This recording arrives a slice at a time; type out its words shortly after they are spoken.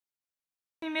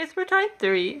name is Tori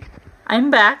 3. I'm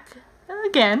back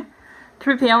again to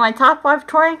reveal my top 5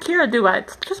 Tori and Keira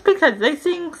duets, just because they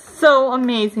sing so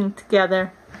amazing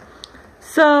together.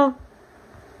 So,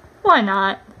 why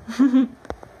not?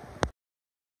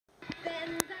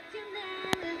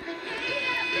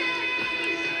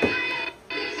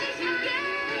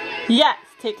 Yes,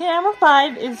 ticket number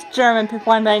 5 is German,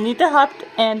 performed by Anita Haupt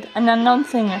and an unknown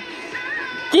singer.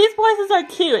 These voices are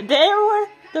cute. They were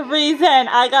the reason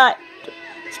I got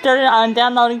started on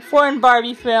downloading foreign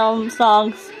Barbie film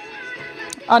songs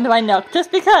onto my Nook,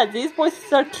 just because these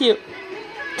voices are cute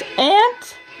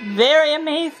and very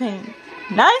amazing.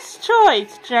 Nice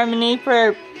choice, Germany,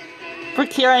 for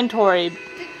Keira and Tori.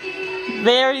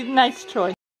 Very nice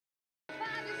choice.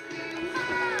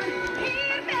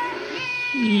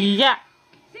 Ja.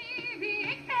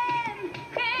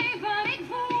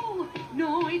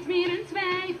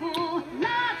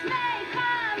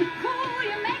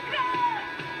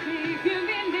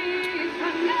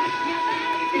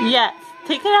 Yes,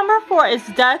 ticket number 4 is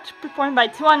Dutch, performed by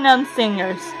 2 unknown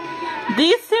singers.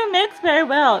 These two mix very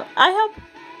well. I hope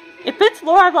if it's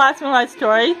Laura Glassman's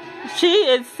Tori, she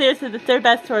is seriously the third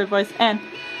best Tori voice, and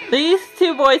these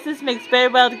two voices mix very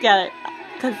well together.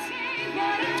 Because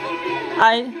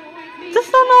I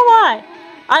just don't know why.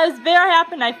 I was very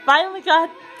happy and I finally got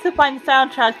to find the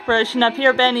soundtrack version of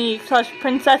Here Benny /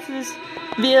 Princesses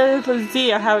Via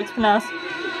Z, or how it's pronounced,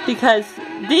 because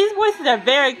these voices are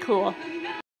very cool.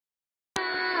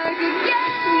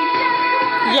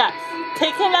 Yes,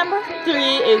 ticket number 3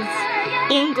 is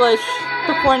English,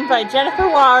 performed by Jennifer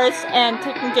Wallace and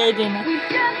Tiffany Gardiner.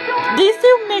 These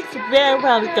two mix very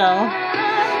well together,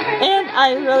 and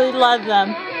I really love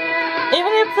them.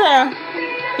 Even if they're,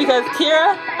 because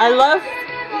Keira, I love,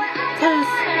 because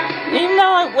even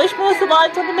though I wish Melissa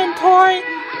Lodge would have been Tori,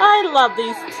 I love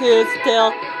these two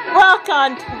still. Rock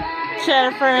on,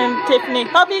 Jennifer and Tiffany.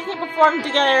 Hope you can perform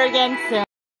together again soon.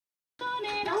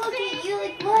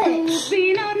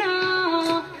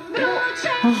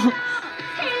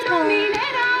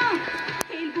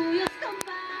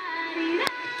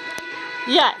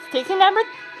 Yes, ticket number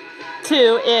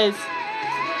 2 is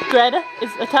Greta,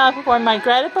 is a talent performed by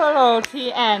Greta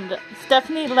Barolotti and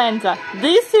Stephanie Lenza.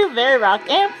 These two very rock,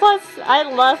 and plus I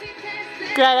love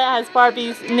Greta as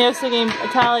Barbie's new singing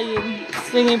Italian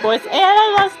singing voice, and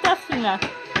I love Stephanie.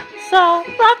 So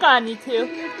rock on, you two.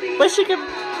 Wish you could,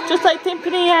 just like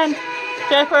Tiffany and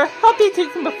Jennifer, hope you two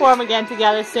can perform again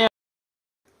together soon.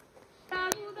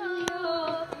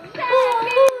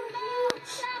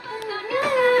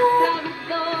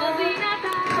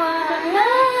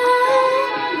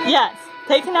 Yes,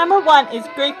 ticket number 1 is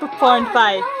Greek, performed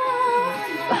by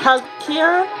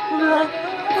Keira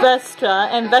Vestra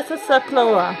and Vesa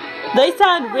Saklova. They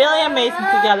sound really amazing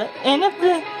together, and if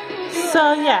they,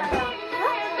 so yeah.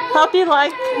 Hope you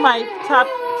like my top,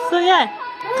 so yeah.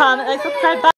 Comment, like, subscribe, bye.